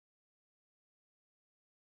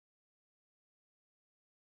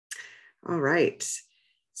All right.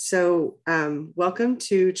 So welcome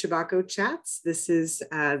to Chebacco Chats. This is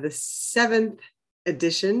the 7th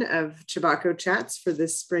edition of Chebacco Chats for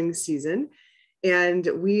this spring season. And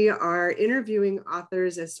we are interviewing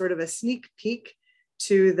authors as sort of a sneak peek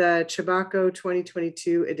to the Chebacco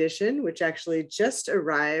 2022 edition, which actually just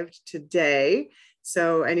arrived today.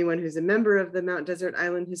 So anyone who's a member of the Mount Desert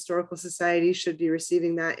Island Historical Society should be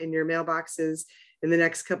receiving that in your mailboxes in the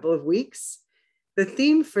next couple of weeks. The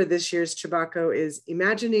theme for this year's Chebacco is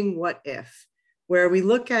Imagining What If, where we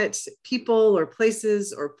look at people or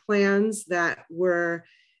places or plans that were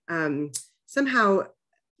somehow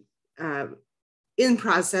in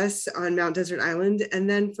process on Mount Desert Island, and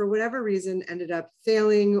then for whatever reason ended up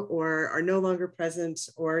failing or are no longer present,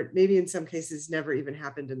 or maybe in some cases never even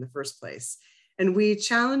happened in the first place. And we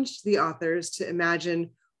challenged the authors to imagine,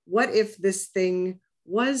 what if this thing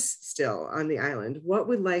was still on the island? What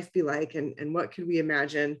would life be like, and what could we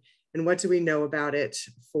imagine, and what do we know about it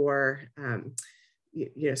for,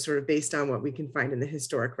 sort of based on what we can find in the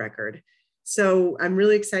historic record. So I'm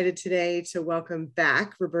really excited today to welcome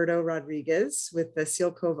back Roberto Rodriguez with the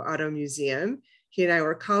Seal Cove Auto Museum. He and I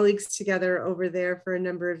were colleagues together over there for a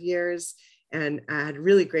number of years, and I had a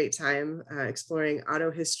really great time exploring auto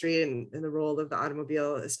history and the role of the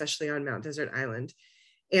automobile, especially on Mount Desert Island.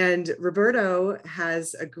 And Roberto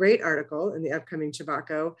has a great article in the upcoming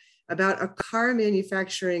Chebacco about a car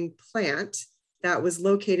manufacturing plant that was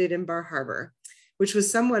located in Bar Harbor, which was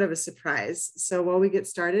somewhat of a surprise. So while we get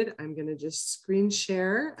started, I'm going to just screen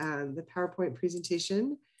share the PowerPoint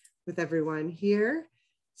presentation with everyone here.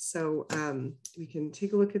 So we can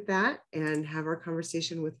take a look at that and have our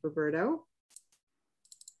conversation with Roberto.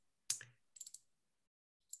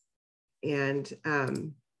 And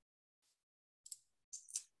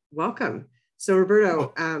welcome. So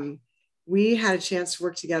Roberto, we had a chance to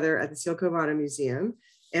work together at the Seal Cove Auto Museum,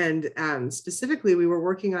 and specifically we were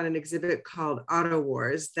working on an exhibit called Auto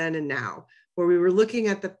Wars, Then and Now, where we were looking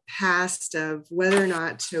at the past of whether or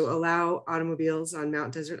not to allow automobiles on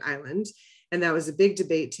Mount Desert Island. And that was a big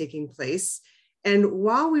debate taking place. And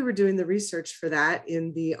while we were doing the research for that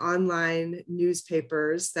in the online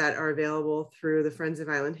newspapers that are available through the Friends of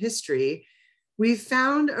Island History, we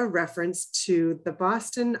found a reference to the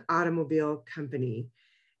Boston Automobile Company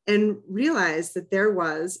and realized that there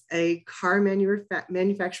was a car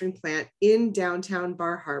manufacturing plant in downtown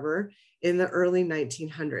Bar Harbor in the early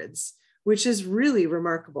 1900s, which is really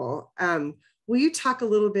remarkable. Will you talk a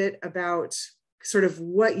little bit about sort of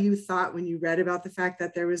what you thought when you read about the fact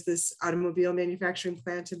that there was this automobile manufacturing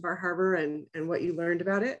plant in Bar Harbor, and what you learned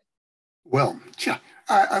about it? Well, yeah,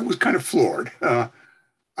 I was kind of floored.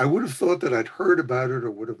 I would have thought that I'd heard about it or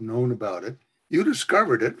would have known about it. You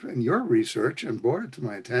discovered it in your research and brought it to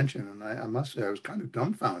my attention. And I must say, I was kind of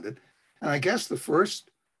dumbfounded. And I guess the first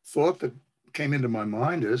thought that came into my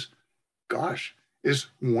mind is, gosh, is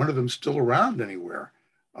one of them still around anywhere?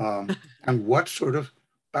 And what sort of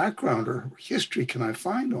background or history can I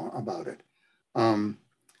find about it?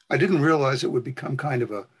 I didn't realize it would become kind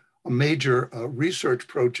of a major research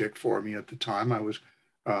project for me at the time. I was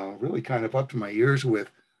really kind of up to my ears with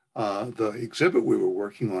the exhibit we were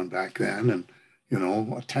working on back then. And, you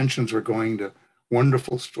know, attentions were going to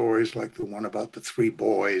wonderful stories like the one about the three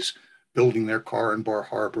boys building their car in Bar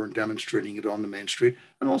Harbor and demonstrating it on the main street,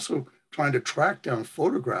 and also trying to track down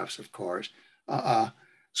photographs of cars.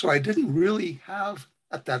 So I didn't really have,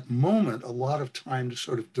 at that moment, a lot of time to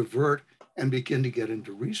sort of divert and begin to get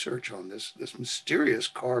into research on this mysterious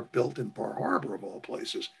car built in Bar Harbor, of all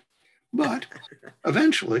places. But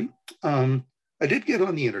eventually, I did get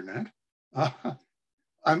on the internet.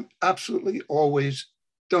 I'm absolutely always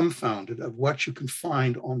dumbfounded of what you can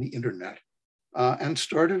find on the internet, and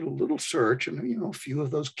started a little search, and a few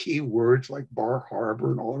of those key words like Bar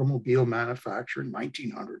Harbor and automobile manufacture in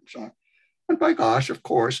 1900 and so on. And by gosh, of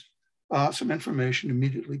course, some information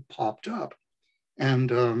immediately popped up.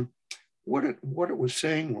 And what it was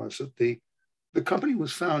saying was that the company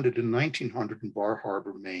was founded in 1900 in Bar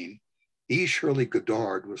Harbor, Maine. E. Shirley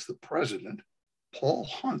Goddard was the president. Paul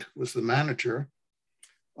Hunt was the manager.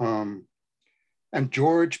 And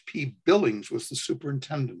George P. Billings was the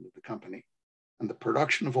superintendent of the company. And the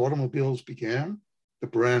production of automobiles began. The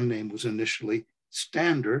brand name was initially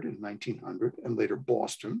Standard in 1900 and later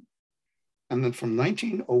Boston. And then from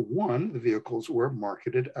 1901, the vehicles were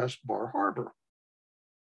marketed as Bar Harbor.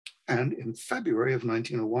 And in February of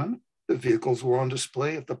 1901, the vehicles were on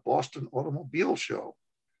display at the Boston Automobile Show.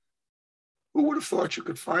 Who would have thought you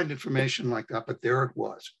could find information like that? But there it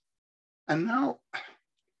was. And now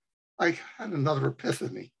I had another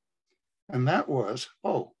epiphany. And that was,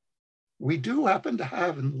 we do happen to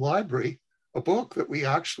have in the library a book that we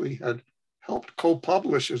actually had helped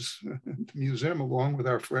co-publish at the museum along with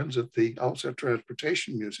our friends at the Outset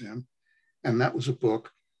Transportation Museum. And that was a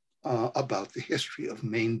book about the history of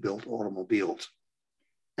Maine-built automobiles.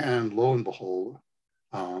 And lo and behold,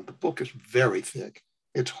 the book is very thick.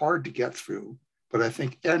 It's hard to get through, but I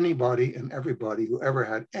think anybody and everybody who ever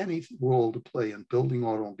had any role to play in building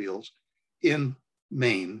automobiles in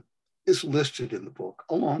Maine is listed in the book,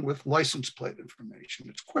 along with license plate information.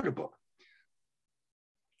 It's quite a book.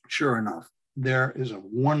 Sure enough, there is a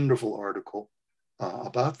wonderful article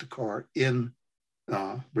about the car in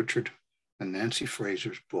Richard and Nancy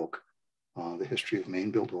Fraser's book, The History of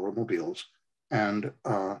Maine-Built Automobiles. And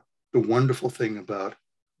the wonderful thing about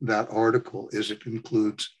that article is it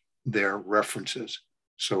includes their references.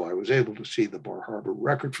 So I was able to see the Bar Harbor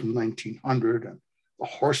record from 1900 and the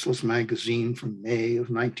Horseless magazine from May of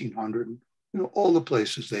 1900, and, all the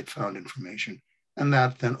places they'd found information. And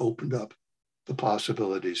that then opened up the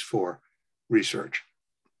possibilities for research.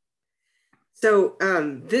 So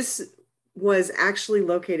this was actually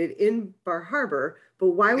located in Bar Harbor, but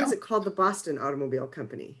why was it called the Boston Automobile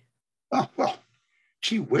Company? Oh, well,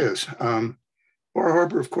 gee whiz. Bar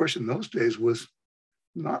Harbor, of course, in those days was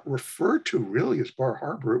not referred to really as Bar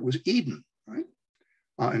Harbor. It was Eden, right?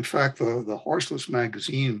 In fact, the Horseless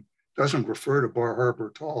magazine doesn't refer to Bar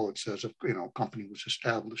Harbor at all. It says a company was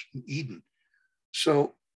established in Eden.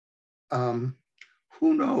 So who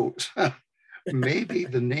knows? Maybe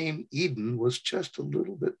the name Eden was just a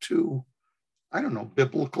little bit too, I don't know,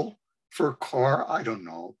 biblical for a car. I don't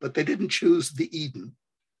know, but they didn't choose the Eden.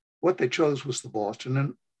 What they chose was the Boston.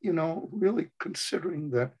 And, really considering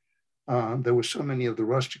that there were so many of the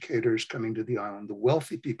rusticators coming to the island, the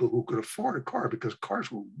wealthy people who could afford a car, because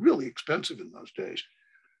cars were really expensive in those days,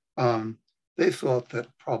 they thought that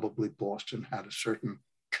probably Boston had a certain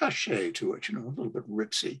cachet to it, a little bit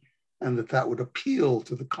ritzy, and that would appeal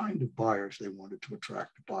to the kind of buyers they wanted to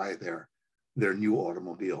attract to buy their new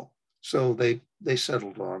automobile. So they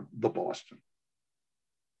settled on the Boston.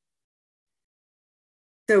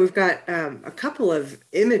 So we've got a couple of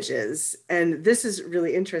images, and this is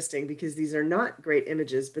really interesting because these are not great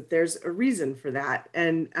images, but there's a reason for that.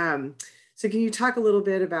 And so can you talk a little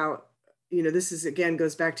bit about, this is, again,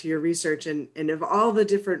 goes back to your research, and of all the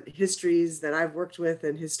different histories that I've worked with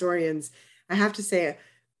and historians, I have to say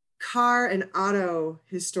car and auto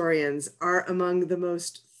historians are among the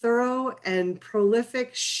most thorough and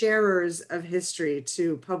prolific sharers of history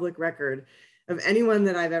to public record of anyone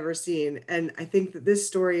that I've ever seen. And I think that this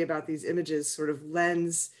story about these images sort of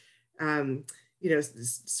lends,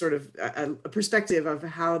 sort of a perspective of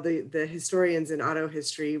how the historians in auto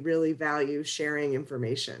history really value sharing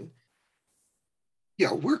information.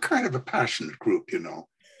 Yeah, we're kind of a passionate group,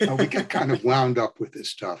 we get kind of wound up with this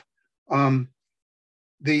stuff.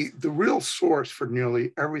 The real source for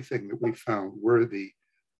nearly everything that we found were the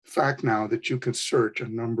fact now that you can search a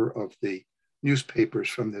number of the newspapers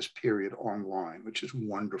from this period online, which is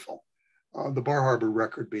wonderful. The Bar Harbor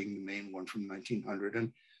record being the main one from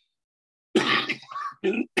 1900.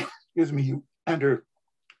 And excuse me, you enter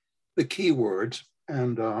the keywords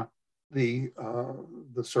and the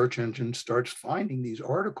search engine starts finding these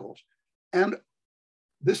articles. And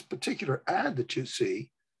this particular ad that you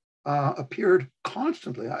see appeared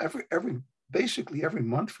constantly, basically every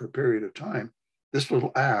month for a period of time. This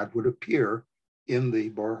little ad would appear in the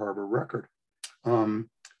Bar Harbor record.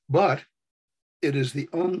 But it is the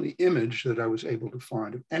only image that I was able to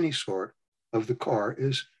find of any sort of the car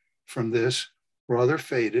is from this rather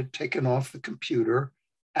faded, taken off the computer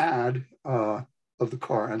ad of the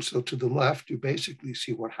car. And so to the left, you basically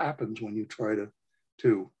see what happens when you try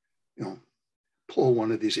to pull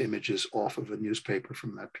one of these images off of a newspaper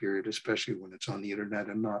from that period, especially when it's on the internet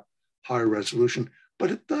and not high resolution. But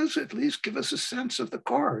it does at least give us a sense of the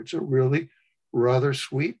car. It's a really rather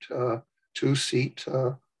sweet two-seat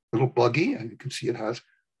little buggy, and you can see it has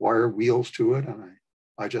wire wheels to it. And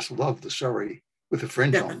I just love the Surrey with the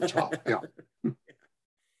fringe on the top. Yeah.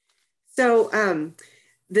 So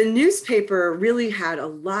the newspaper really had a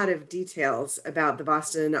lot of details about the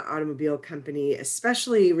Boston Automobile Company,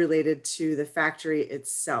 especially related to the factory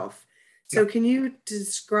itself. So can you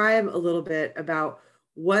describe a little bit about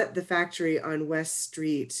what the factory on West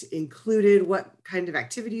Street included, what kind of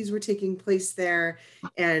activities were taking place there,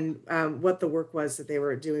 and what the work was that they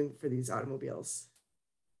were doing for these automobiles?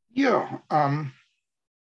 Yeah,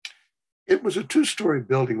 it was a two-story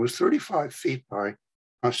building. It was 35 feet by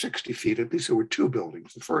 60 feet. At least there were two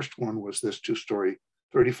buildings. The first one was this two-story,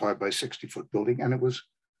 35 by 60-foot building, and it was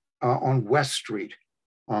on West Street.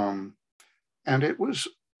 And it was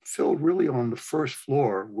filled really on the first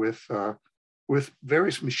floor with with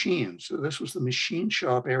various machines. So this was the machine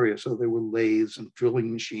shop area. So there were lathes and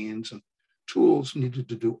drilling machines and tools needed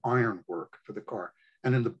to do iron work for the car.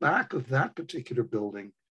 And in the back of that particular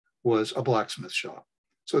building was a blacksmith shop.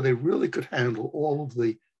 So they really could handle all of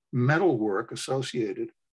the metal work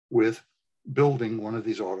associated with building one of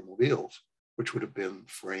these automobiles, which would have been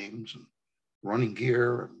frames and running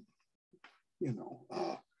gear and,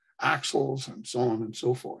 axles and so on and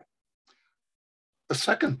so forth. The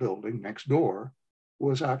second building next door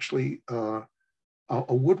was actually a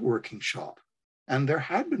woodworking shop. And there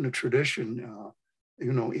had been a tradition,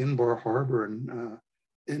 in Bar Harbor and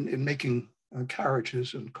in making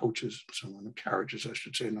carriages and coaches and so on, carriages, I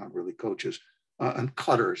should say, not really coaches, and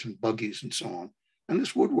cutters and buggies and so on. And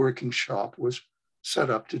this woodworking shop was set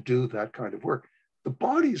up to do that kind of work. The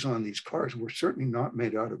bodies on these cars were certainly not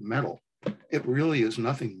made out of metal. It really is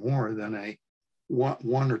nothing more than a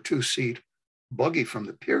one or two seat buggy from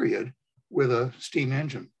the period with a steam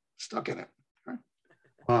engine stuck in it.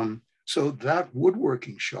 Right? So that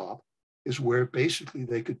woodworking shop is where basically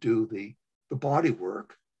they could do the body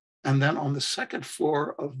work. And then on the second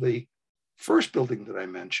floor of the first building that I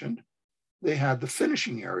mentioned, they had the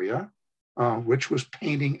finishing area, which was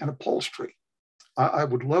painting and upholstery. I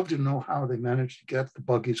would love to know how they managed to get the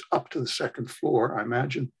buggies up to the second floor. I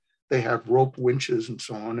imagine they had rope winches and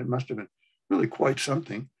so on. It must have been really quite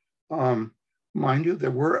something. Mind you,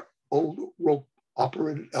 there were old rope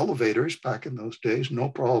operated elevators back in those days, no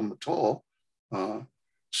problem at all.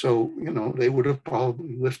 So, they would have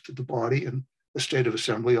probably lifted the body and the state of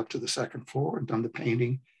assembly up to the second floor and done the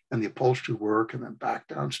painting and the upholstery work and then back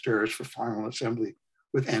downstairs for final assembly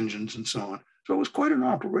with engines and so on. So it was quite an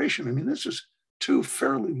operation. I mean, this is two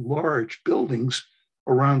fairly large buildings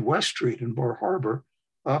around West Street in Bar Harbor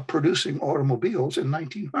producing automobiles in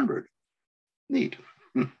 1900. Neat.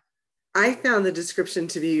 I found the description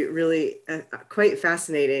to be really quite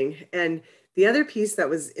fascinating. And the other piece that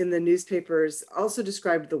was in the newspapers also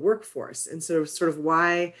described the workforce. And so sort of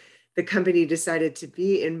why the company decided to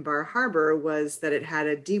be in Bar Harbor was that it had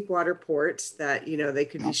a deep water port that, they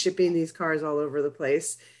could be shipping these cars all over the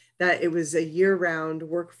place, that it was a year-round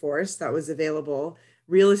workforce that was available.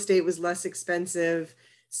 Real estate was less expensive.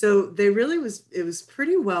 So it was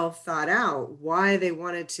pretty well thought out why they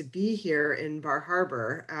wanted to be here in Bar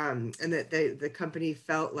Harbor, and that the company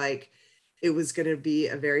felt like it was going to be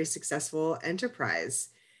a very successful enterprise.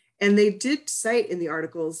 And they did cite in the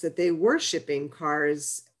articles that they were shipping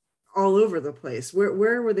cars all over the place.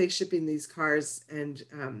 Where were they shipping these cars and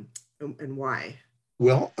why?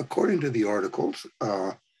 Well, according to the articles,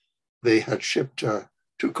 they had shipped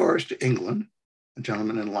 2 cars to England, a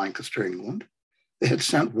gentleman in Lancaster, England. They had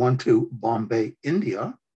sent one to Bombay,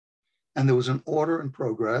 India, and there was an order in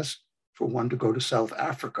progress for one to go to South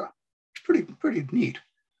Africa. It's pretty neat.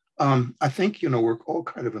 I think, we're all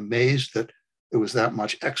kind of amazed that there was that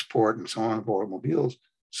much export and so on of automobiles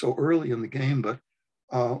so early in the game, but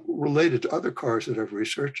related to other cars that I've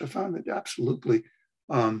researched, I found that absolutely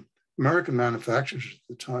American manufacturers at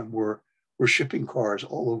the time were shipping cars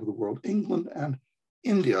all over the world. England and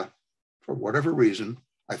India, for whatever reason,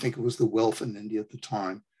 I think it was the wealth in India at the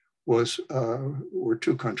time, were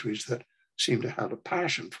 2 countries that seemed to have a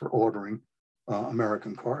passion for ordering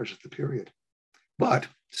American cars at the period. But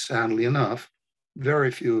sadly enough,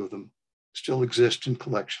 very few of them still exist in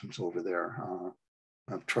collections over there.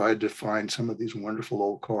 I've tried to find some of these wonderful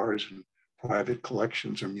old cars in private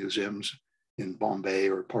collections or museums in Bombay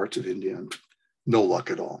or parts of India, and no luck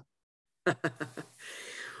at all.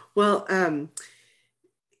 Well,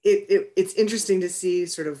 it's interesting to see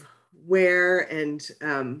sort of where and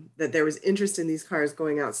that there was interest in these cars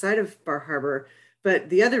going outside of Bar Harbor. But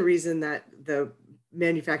the other reason that the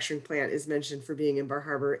manufacturing plant is mentioned for being in Bar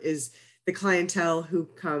Harbor is the clientele who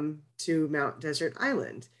come to Mount Desert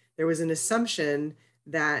Island. There was an assumption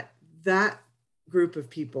that that group of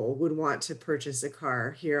people would want to purchase a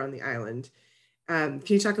car here on the island. Can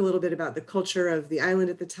you talk a little bit about the culture of the island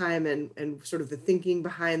at the time and sort of the thinking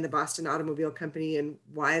behind the Boston Automobile Company and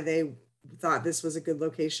why they thought this was a good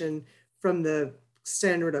location from the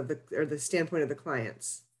standard of the standpoint of the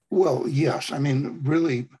clients? Well, yes. I mean,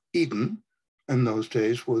 really, Eden in those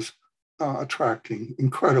days was attracting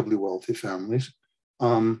incredibly wealthy families.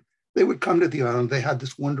 They would come to the island. They had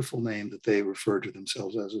this wonderful name that they referred to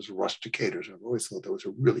themselves as rusticators. I've always thought that was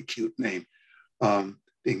a really cute name,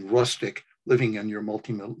 being rustic, living in your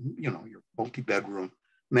multi-bedroom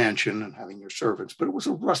mansion and having your servants. But it was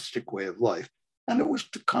a rustic way of life. And it was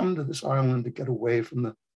to come to this island to get away from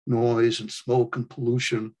the noise and smoke and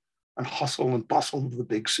pollution and hustle and bustle of the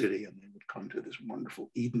big city. And they would come to this wonderful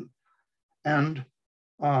Eden. And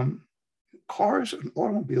cars and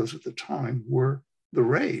automobiles at the time were the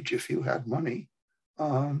rage. If you had money,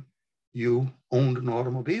 you owned an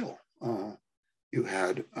automobile. You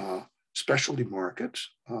had specialty markets.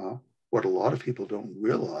 What a lot of people don't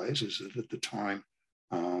realize is that at the time,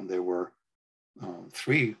 there were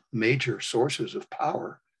three major sources of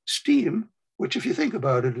power. Steam, which if you think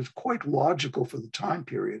about it, is quite logical for the time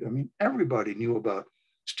period. I mean, everybody knew about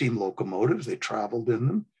steam locomotives. They traveled in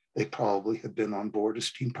them. They probably had been on board a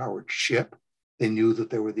steam-powered ship. They knew that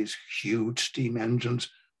there were these huge steam engines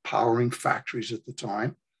powering factories at the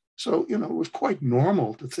time. So, it was quite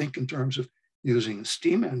normal to think in terms of using a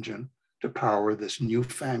steam engine to power this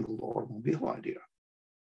newfangled automobile idea.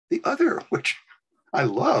 The other, which I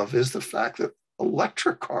love, is the fact that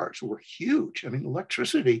electric cars were huge. I mean,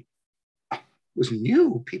 electricity was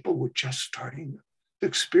new. People were just starting to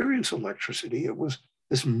experience electricity. It was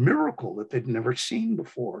this miracle that they'd never seen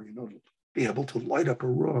before, to be able to light up a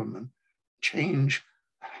room and change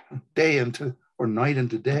day into or night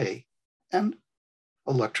into day. And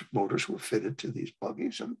electric motors were fitted to these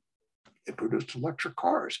buggies, and it produced electric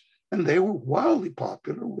cars. And they were wildly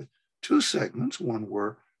popular with two segments. One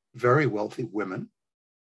were very wealthy women,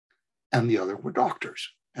 and the other were doctors.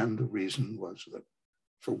 And the reason was that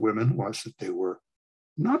for women was that they were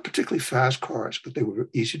not particularly fast cars, but they were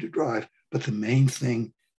easy to drive. But the main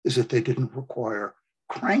thing is that they didn't require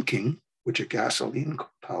cranking, which a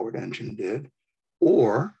gasoline-powered engine did,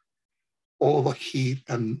 or all the heat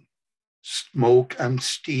and smoke and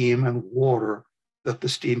steam and water that the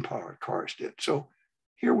steam-powered cars did. So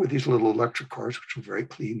here were these little electric cars, which were very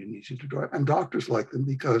clean and easy to drive. And doctors liked them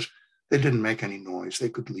because they didn't make any noise. They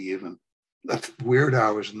could leave and left weird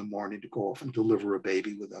hours in the morning to go off and deliver a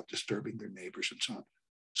baby without disturbing their neighbors and so on.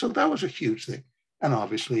 So that was a huge thing. And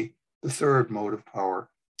obviously, the third mode of power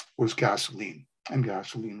was gasoline. And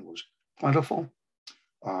gasoline was plentiful,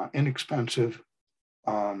 inexpensive,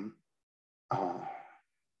 and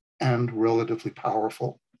relatively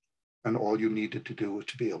powerful. And all you needed to do was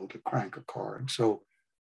to be able to crank a car. And so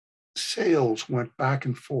sales went back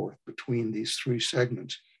and forth between these three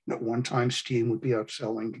segments. And at one time, steam would be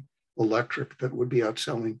outselling electric, that would be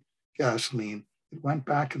outselling gasoline. It went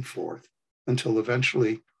back and forth until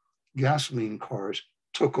eventually gasoline cars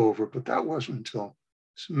took over. But that wasn't until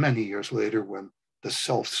many years later when the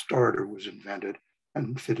self-starter was invented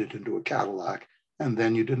and fitted into a Cadillac. And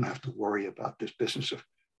then you didn't have to worry about this business of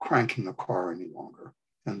cranking a car any longer.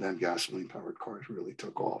 And then gasoline-powered cars really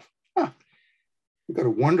took off. You've got a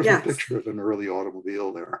wonderful picture of an early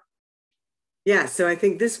automobile there. Yeah, so I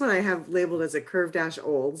think this one I have labeled as a curved dash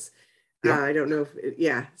olds. I don't know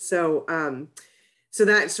if, So, so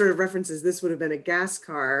that sort of references this would have been a gas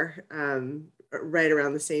car right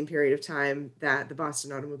around the same period of time that the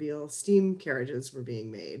Boston automobile steam carriages were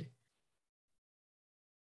being made.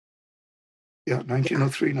 Yeah,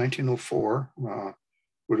 1903, 1904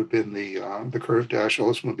 would have been the curved dash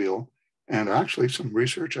Oldsmobile. And actually some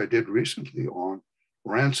research I did recently on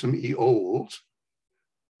Ransom E. Olds,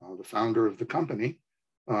 the founder of the company,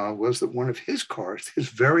 was that one of his cars, his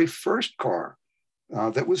very first car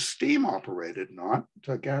that was steam operated, not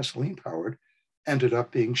gasoline powered, ended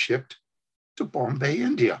up being shipped to Bombay,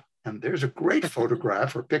 India. And there's a great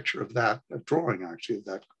photograph or picture of that, a drawing actually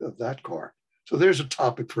of that car. So there's a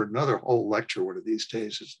topic for another whole lecture one of these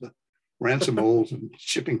days, is the Ransom Olds and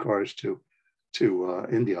shipping cars to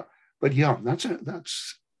India. But yeah, that's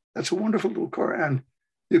a wonderful little car. And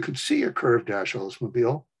you could see a curved dash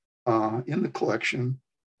Oldsmobile in the collection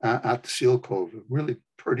at the Seal Cove, a really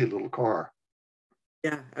pretty little car.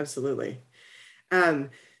 Yeah, absolutely.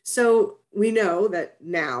 So we know that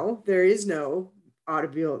now there is no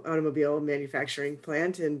automobile manufacturing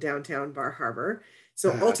plant in downtown Bar Harbor.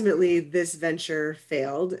 So ultimately this venture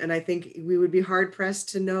failed. And I think we would be hard pressed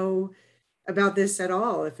to know about this at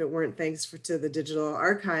all if it weren't thanks to the digital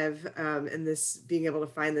archive and this being able to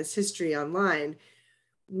find this history online.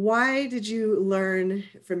 Why did you learn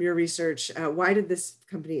from your research? Why did this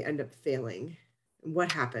company end up failing?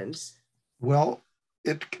 What happened? Well,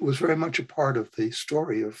 it was very much a part of the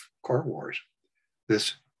story of Car Wars.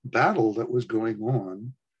 This battle that was going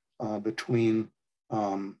on between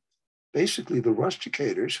basically the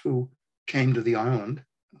rusticators who came to the island,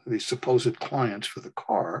 the supposed clients for the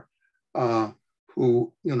car,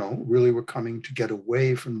 who really were coming to get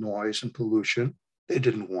away from noise and pollution. They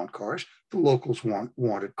didn't want cars. The locals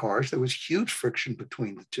wanted cars. There was huge friction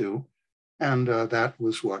between the two. And that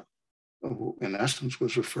was what, in essence,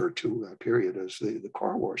 was referred to that period as the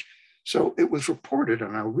Car Wars. So it was reported,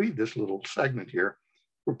 and I'll read this little segment here,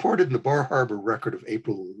 reported in the Bar Harbor Record of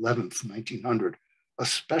April 11th, 1900, a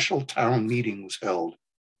special town meeting was held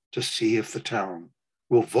to see if the town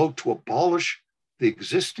will vote to abolish the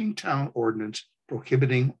existing town ordinance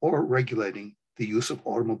prohibiting or regulating the use of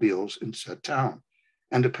automobiles in said town,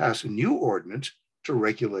 and to pass a new ordinance to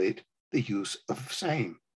regulate the use of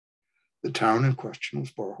same. The town in question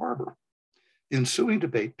was Bar Harbor. The ensuing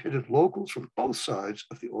debate pitted locals from both sides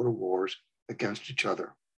of the auto wars against each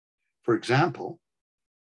other. For example,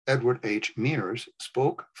 Edward H. Mears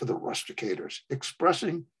spoke for the rusticators,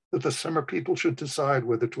 expressing that the summer people should decide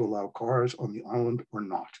whether to allow cars on the island or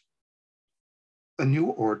not. A new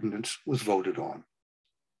ordinance was voted on,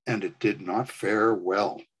 and it did not fare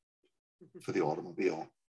well for the automobile.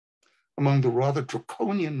 Among the rather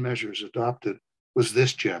draconian measures adopted was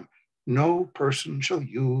this gem: no person shall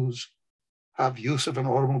have use of an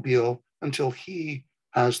automobile until he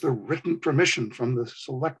has the written permission from the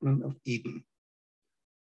selectmen of Eden.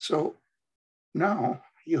 So now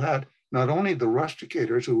you had not only the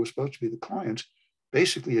rusticators, who were supposed to be the clients,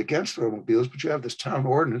 basically against automobiles, but you have this town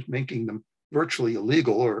ordinance making them virtually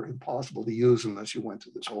illegal or impossible to use unless you went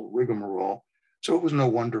through this whole rigmarole. So it was no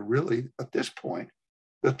wonder really at this point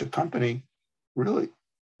that the company really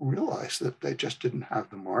realized that they just didn't have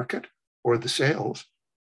the market or the sales,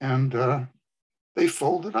 and they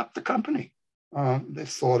folded up the company. They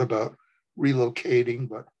thought about relocating,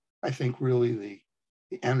 but I think really the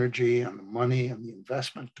energy and the money and the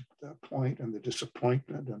investment at that point and the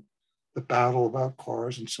disappointment and the battle about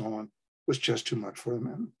cars and so on was just too much for them.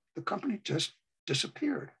 And the company just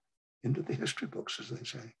disappeared into the history books, as they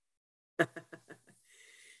say.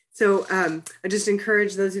 So I just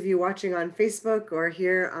encourage those of you watching on Facebook or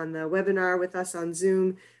here on the webinar with us on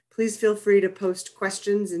Zoom, please feel free to post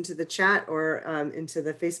questions into the chat or into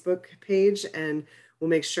the Facebook page, and we'll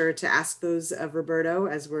make sure to ask those of Roberto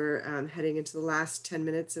as we're heading into the last 10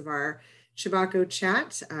 minutes of our Chebacco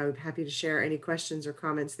chat. I'm happy to share any questions or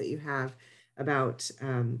comments that you have about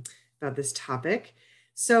this topic.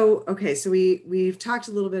 So, okay, so we've talked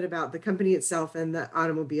a little bit about the company itself and the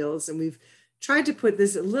automobiles, and we've tried to put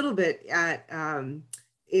this a little bit at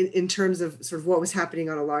in terms of sort of what was happening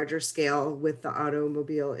on a larger scale with the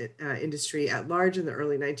automobile industry at large in the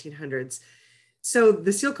early 1900s. So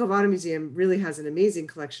the Seal Cove Auto Museum really has an amazing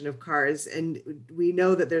collection of cars, and we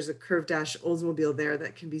know that there's a curved dash Oldsmobile there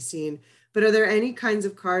that can be seen. But are there any kinds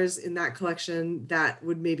of cars in that collection that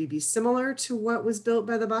would maybe be similar to what was built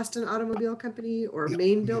by the Boston Automobile Company, or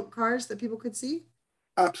Maine-built cars that people could see?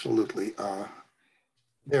 Absolutely.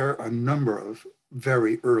 There are a number of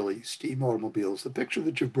very early steam automobiles. The picture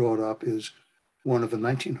that you brought up is one of the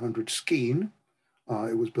 1900 Skeen.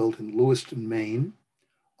 It was built in Lewiston, Maine.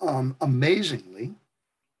 Amazingly,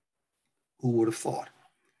 who would have thought?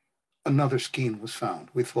 Another Skeen was found.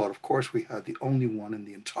 We thought, of course, we had the only one in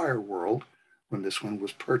the entire world when this one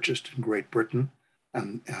was purchased in Great Britain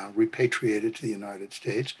and repatriated to the United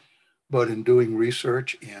States. But in doing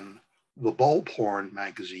research in the Bullhorn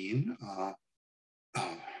magazine,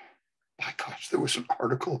 my gosh, there was an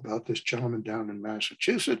article about this gentleman down in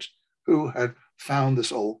Massachusetts who had found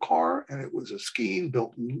this old car, and it was a Skeen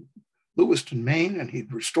built in Lewiston, Maine, and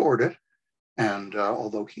he'd restored it. And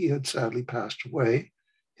although he had sadly passed away,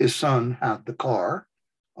 his son had the car.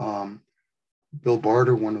 Bill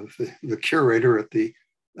Barter, one of the curator at the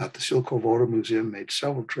Seal Cove Auto Museum, made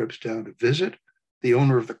several trips down to visit. The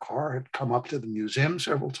owner of the car had come up to the museum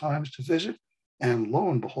several times to visit. And lo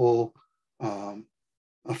and behold,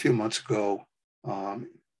 a few months ago,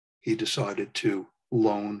 he decided to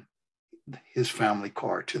loan his family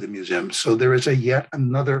car to the museum. So there is yet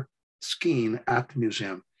another Skeen at the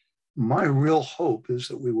museum. My real hope is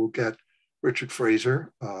that we will get Richard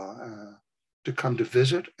Fraser to come to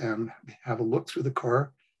visit and have a look through the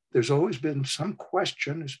car. There's always been some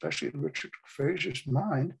question, especially in Richard Fraser's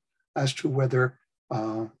mind, as to whether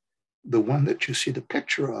the one that you see the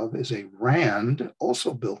picture of is a Rand,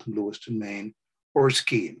 also built in Lewiston, Maine, or a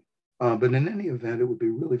Skeen. But in any event, it would be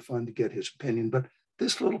really fun to get his opinion. But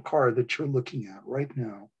this little car that you're looking at right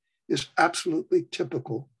now is absolutely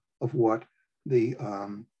typical of what the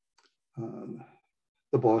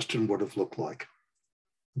Boston would have looked like,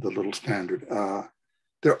 the little Standard.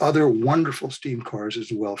 There are other wonderful steam cars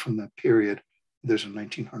as well from that period. There's a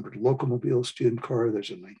 1900 Locomobile steam car. There's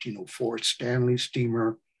a 1904 Stanley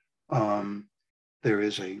steamer. There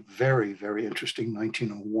is a very, very interesting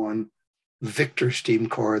 1901 Victor steam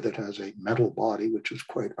car that has a metal body, which is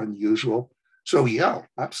quite unusual. So yeah,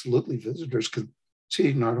 absolutely, visitors can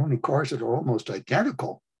see not only cars that are almost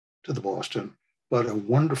identical to the Boston, but a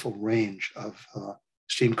wonderful range of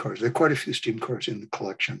steam cars. There are quite a few steam cars in the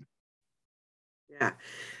collection. Yeah.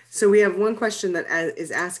 So we have one question that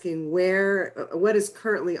is asking what is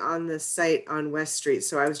currently on the site on West Street.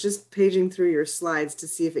 So I was just paging through your slides to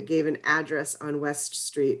see if it gave an address on West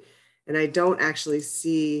Street, and I don't actually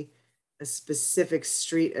see a specific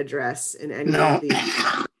street address in any No. of these.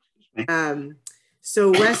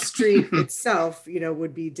 So West Street itself,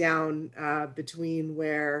 would be down between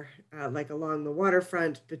where, like along the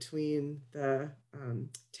waterfront, between the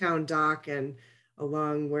town dock and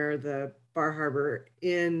along where the Bar Harbor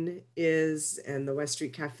Inn is and the West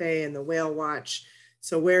Street Cafe and the Whale Watch.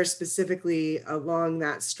 So where specifically along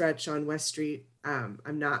that stretch on West Street, I'm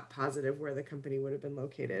not positive where the company would have been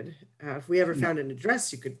located. If we ever found an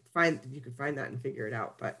address, you could find that and figure it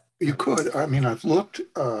out. But you could. I mean, I've looked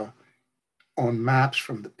on maps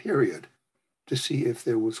from the period to see if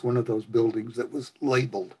there was one of those buildings that was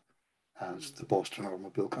labeled as the Boston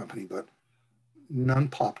Automobile Company, but none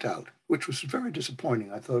popped out, which was very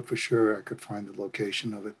disappointing. I thought for sure I could find the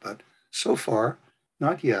location of it, but so far,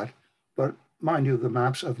 not yet. But mind you, the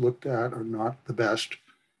maps I've looked at are not the best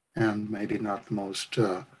and maybe not the most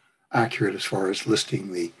accurate as far as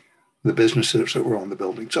listing the businesses that were on the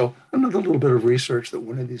building. So another little bit of research that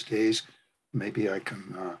one of these days, maybe I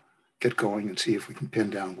can get going and see if we can pin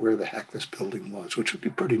down where the heck this building was, which would be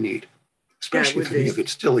pretty neat, especially if it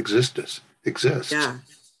still exists.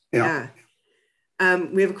 Yeah.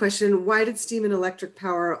 We have a question. Why did steam and electric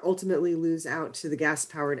power ultimately lose out to the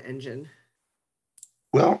gas-powered engine?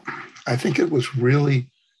 Well, I think it was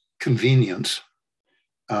really convenience.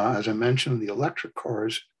 As I mentioned, the electric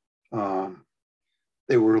cars,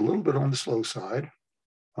 they were a little bit on the slow side.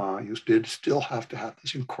 You did still have to have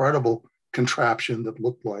this incredible contraption that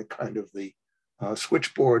looked like kind of the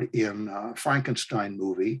switchboard in Frankenstein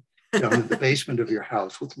movie down in the basement of your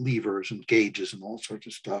house with levers and gauges and all sorts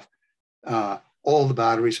of stuff. All the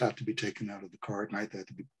batteries have to be taken out of the car at night. They have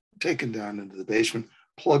to be taken down into the basement,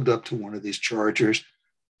 plugged up to one of these chargers,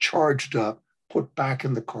 charged up, put back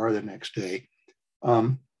in the car the next day.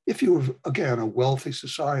 If you were, again, a wealthy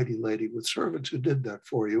society lady with servants who did that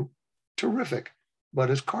for you, terrific. But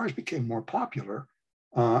as cars became more popular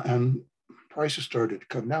and prices started to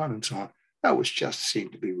come down and so on, that was just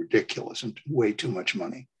seemed to be ridiculous and way too much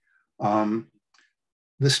money.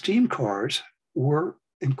 The steam cars were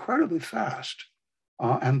incredibly fast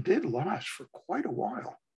and did last for quite a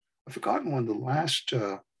while. I've forgotten when the last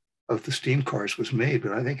of the steam cars was made,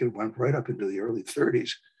 but I think it went right up into the early 30s.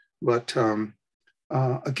 But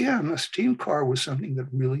again, a steam car was something that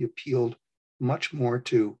really appealed much more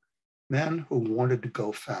to men who wanted to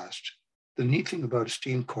go fast. The neat thing about a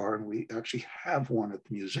steam car, and we actually have one at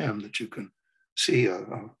the museum that you can see,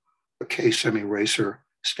 a K semi-racer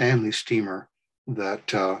Stanley steamer that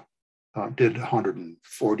did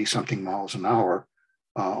 140 something miles an hour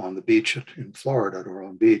on the beach in Florida at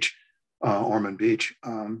Ormond Beach.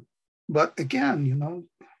 But again,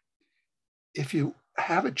 if you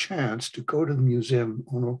have a chance to go to the museum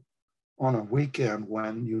on a weekend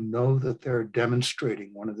when you know that they're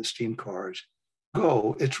demonstrating one of the steam cars,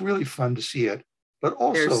 go. It's really fun to see it. But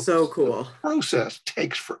also, they're so cool. The process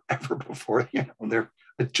takes forever before they're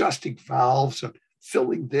adjusting valves and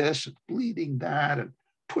filling this and bleeding that and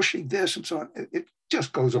pushing this and so on. It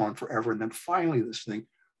just goes on forever. And then finally, this thing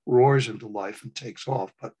roars into life and takes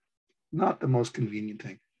off. But not the most convenient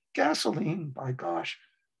thing. Gasoline, by gosh,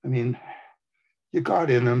 I mean, you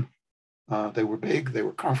got in them. They were big, they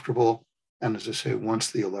were comfortable. And as I say,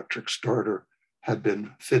 once the electric starter had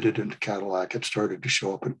been fitted into Cadillac, it started to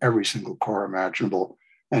show up in every single car imaginable.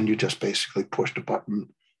 And you just basically pushed a button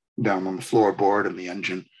down on the floorboard and the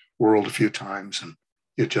engine whirled a few times and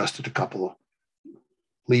you adjusted a couple of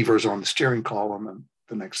levers on the steering column. And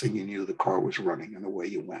the next thing you knew, the car was running and away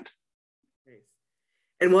you went.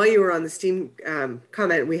 And while you were on the steam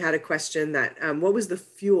comment, we had a question that what was the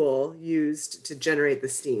fuel used to generate the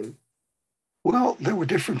steam? Well, there were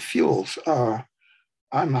different fuels.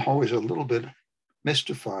 I'm always a little bit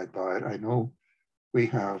mystified by it. I know we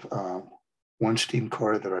have one steam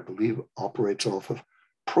car that I believe operates off of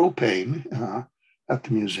propane at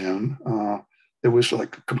the museum. There was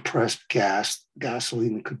like a compressed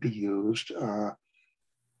gasoline that could be used.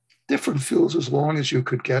 Different fuels, as long as you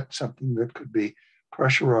could get something that could be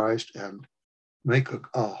pressurized and make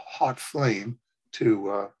a hot flame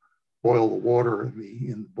to boil the water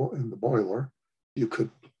in the boiler, you could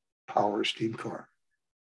power a steam car.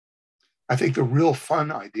 I think the real fun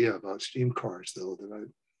idea about steam cars, though, that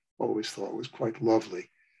I always thought was quite lovely,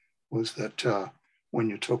 was that when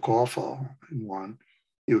you took off in one,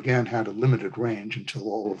 you again had a limited range until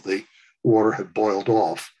all of the water had boiled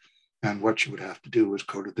off. And what you would have to do was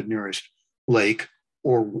go to the nearest lake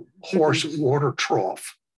or horse water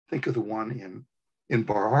trough. Think of the one in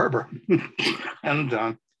Bar Harbor,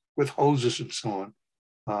 and with hoses and so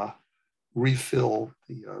on, refill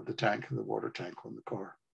the tank, the water tank on the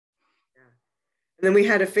car. And then we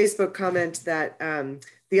had a Facebook comment that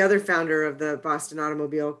the other founder of the Boston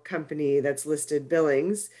Automobile Company that's listed,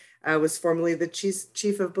 Billings, was formerly the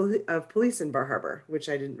chief of police in Bar Harbor, which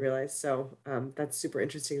I didn't realize. So that's super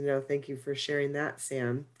interesting to know. Thank you for sharing that,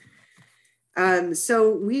 Sam.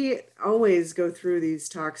 So we always go through these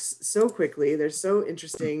talks so quickly. They're so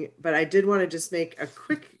interesting, but I did want to just make a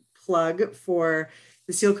quick plug for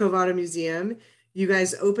the Seal Cove Auto Museum. You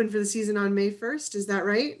guys open for the season on May 1st, is that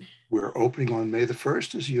right? We're opening on May the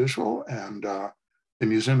 1st as usual, and the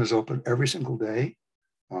museum is open every single day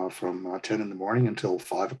from 10 in the morning until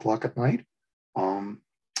 5 o'clock at night.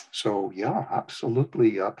 So yeah,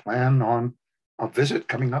 absolutely plan on a visit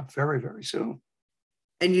coming up very, very soon.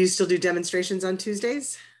 And you still do demonstrations on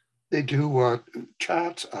Tuesdays? They do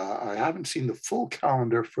chats. I haven't seen the full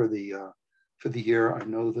calendar for the year. I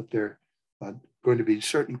know that they're going to be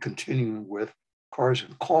certainly continuing with Cars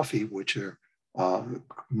and Coffee, which are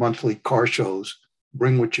monthly car shows.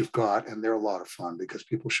 Bring what you've got, and they're a lot of fun because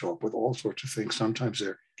people show up with all sorts of things. Sometimes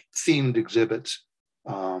they're themed exhibits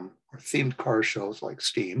or themed car shows like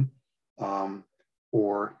Steam,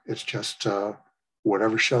 or it's just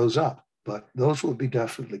whatever shows up. But those will be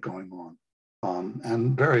definitely going on.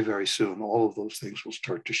 And very, very soon, all of those things will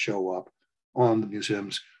start to show up on the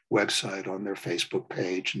museum's website, on their Facebook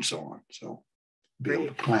page, and so on. So be able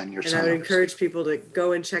to plan your And I would encourage people to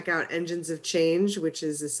go and check out Engines of Change, which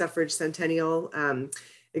is a suffrage centennial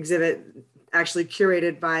exhibit actually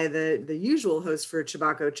curated by the usual host for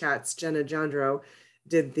Chebacco Chats, Jenna Jandro,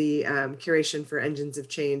 did the curation for Engines of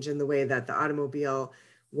Change and the way that the automobile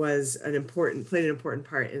was played an important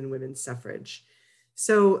part in women's suffrage.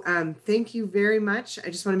 So thank you very much.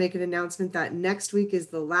 I just want to make an announcement that next week is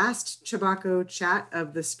the last Chebacco Chat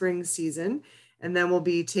of the spring season. And then we'll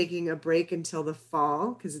be taking a break until the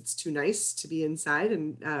fall because it's too nice to be inside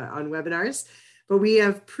and on webinars. But we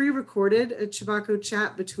have pre-recorded a Chebacco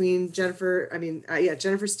Chat between Jennifer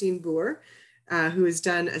Steen-Boer, who has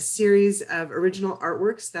done a series of original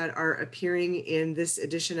artworks that are appearing in this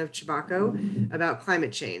edition of Chebacco about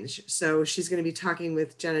climate change. So she's going to be talking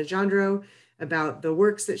with Jenna Jandro about the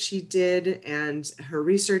works that she did and her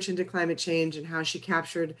research into climate change and how she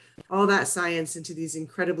captured all that science into these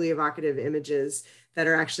incredibly evocative images that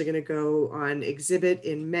are actually going to go on exhibit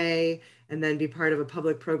in May and then be part of a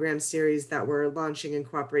public program series that we're launching in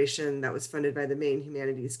cooperation that was funded by the Maine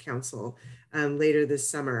Humanities Council later this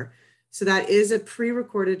summer. So that is a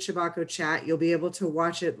pre-recorded Chebacco Chat. You'll be able to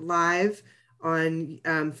watch it live on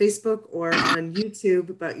Facebook or on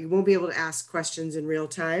YouTube, but you won't be able to ask questions in real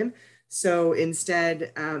time. So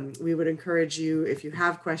instead, we would encourage you, if you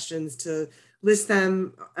have questions, to list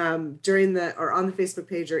them during or on the Facebook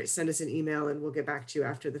page, or send us an email and we'll get back to you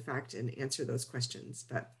after the fact and answer those questions.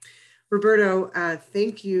 But Roberto,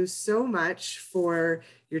 thank you so much for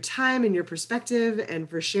your time and your perspective and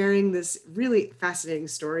for sharing this really fascinating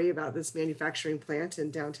story about this manufacturing plant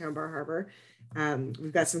in downtown Bar Harbor.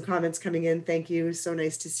 We've got some comments coming in. Thank you. So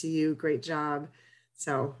nice to see you. Great job.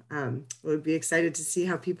 So we'll be excited to see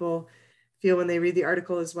how people feel when they read the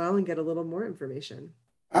article as well and get a little more information.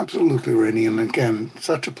 Absolutely, Raney. And again,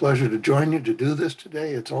 such a pleasure to join you to do this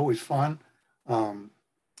today. It's always fun.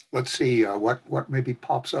 Let's see what maybe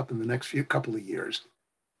pops up in the next couple of years.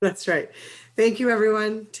 That's right. Thank you,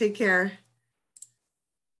 everyone. Take care.